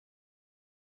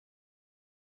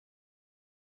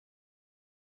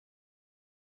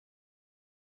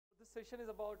session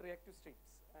is about reactive streams,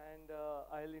 and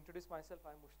I'll introduce myself.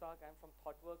 I'm Mushtaq. I'm from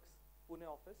ThoughtWorks Pune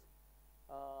office,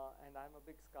 and I'm a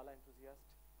big Scala enthusiast.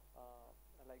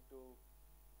 I like to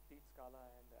teach Scala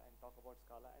and talk about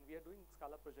Scala, and we are doing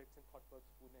Scala projects in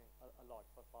ThoughtWorks Pune a lot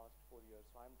for past 4 years.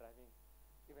 So I'm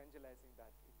evangelizing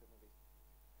that internally.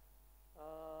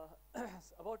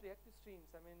 About reactive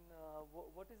streams, I mean,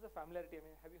 what is the familiarity? I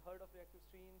mean, have you heard of reactive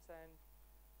streams and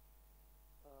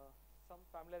some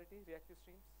familiarity, reactive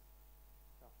streams?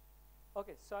 No.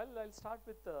 Okay, so I'll start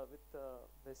with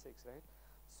basics, right?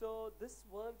 So this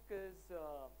work is,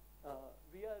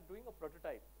 we are doing a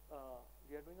prototype.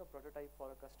 We are doing a prototype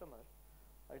for a customer.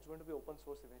 It's going to be open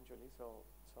source eventually, so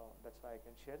that's why I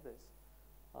can share this.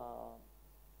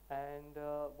 And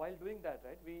while doing that,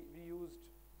 right, we used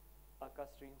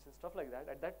Akka-Streams and stuff like that.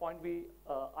 At that point,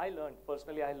 I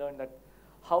learned that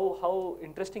how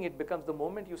interesting it becomes the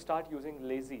moment you start using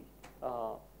lazy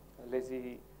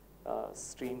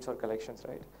streams or collections,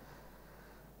 right?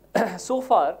 So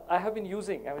far, I have been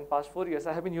using, past 4 years,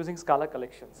 I have been using Scala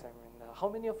collections. How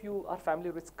many of you are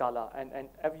familiar with Scala and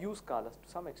have used Scala to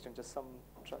some extent, just some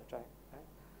try, right?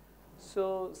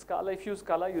 So Scala, if you use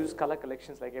Scala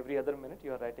collections, like every other minute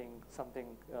you are writing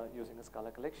something using a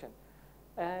Scala collection.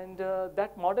 And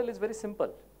that model is very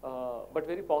simple, but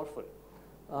very powerful.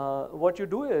 What you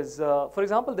do is, for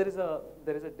example, there is a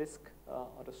disk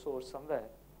or a source somewhere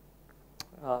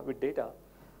with data.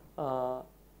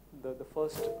 The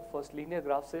first linear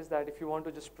graph says that if you want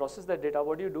to just process that data,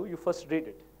 what do? You first read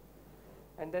it.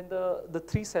 And then the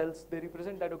 3 cells, they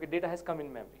represent that, okay, data has come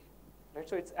in memory. Right?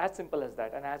 So it's as simple as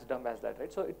that and as dumb as that,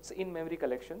 right? So it's in memory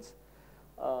collections.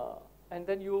 And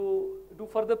then you do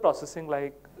further processing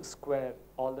like square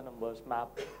all the numbers,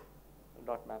 map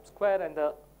square, and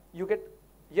you get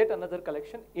yet another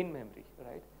collection in memory,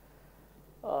 right?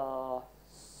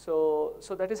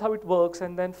 So that is how it works.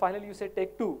 And then finally you say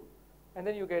take 2, and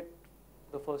then you get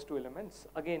the first 2 elements.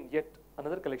 Again, yet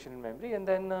another collection in memory, and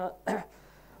then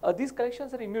these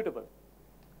collections are immutable,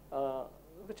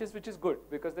 which is good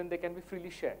because then they can be freely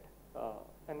shared.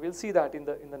 And we'll see that in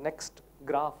the next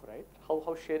graph, right?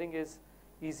 How sharing is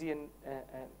easy and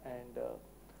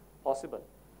possible.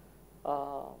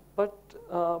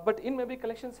 But in-memory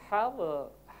collections have a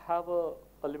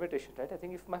limitation, right? I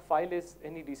think if my file is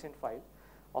any decent file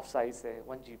of size, say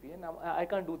 1 GB, and I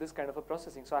can't do this kind of a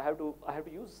processing, so I have to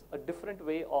use a different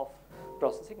way of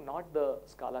processing, not the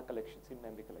Scala collections,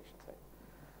 in-memory collections,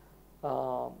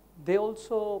 right? They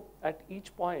also, at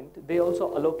each point, they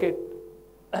also allocate.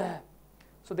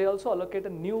 So they also allocate a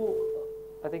new,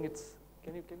 I think it's,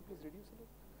 can you please reduce it?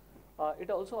 It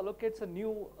also allocates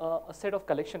a set of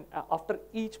collection after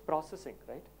each processing,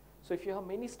 right? So if you have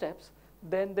many steps,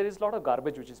 then there is a lot of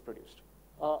garbage which is produced.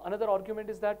 Another argument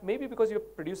is that maybe because you're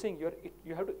producing,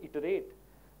 you have to iterate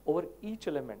over each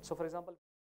element. So for example,